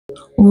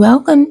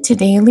Welcome to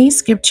Daily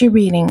Scripture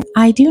Reading.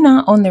 I do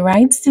not own the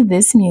rights to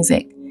this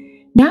music.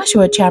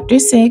 Joshua chapter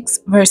 6,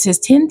 verses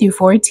 10 through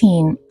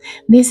 14.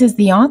 This is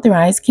the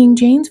authorized King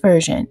James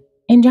Version.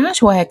 And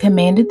Joshua had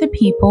commanded the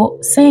people,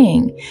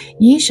 saying,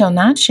 Ye shall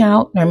not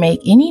shout nor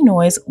make any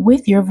noise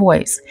with your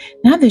voice,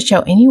 neither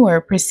shall any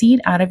word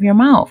proceed out of your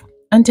mouth,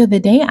 until the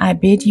day I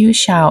bid you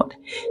shout.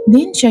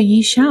 Then shall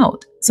ye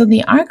shout. So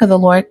the ark of the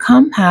Lord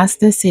come past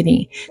the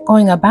city,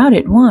 going about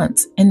it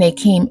once, and they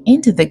came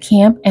into the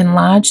camp and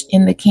lodged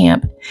in the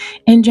camp.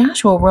 And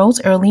Joshua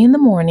rose early in the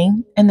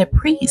morning, and the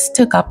priests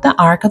took up the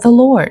ark of the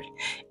Lord,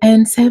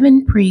 and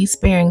 7 priests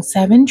bearing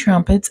 7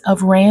 trumpets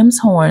of ram's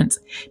horns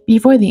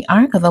before the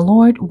ark of the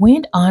Lord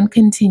went on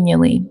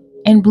continually,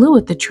 and blew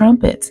with the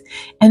trumpets,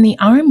 and the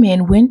armed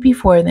men went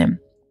before them.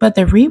 But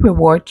the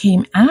reward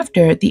came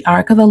after the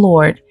ark of the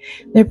Lord,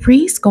 the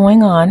priests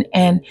going on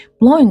and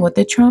blowing with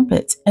the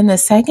trumpets. And the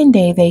second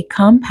day they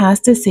come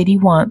past the city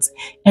once,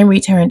 and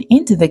returned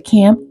into the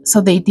camp.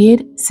 So they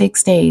did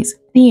 6 days.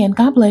 The end.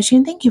 God bless you,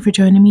 and thank you for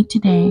joining me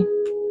today.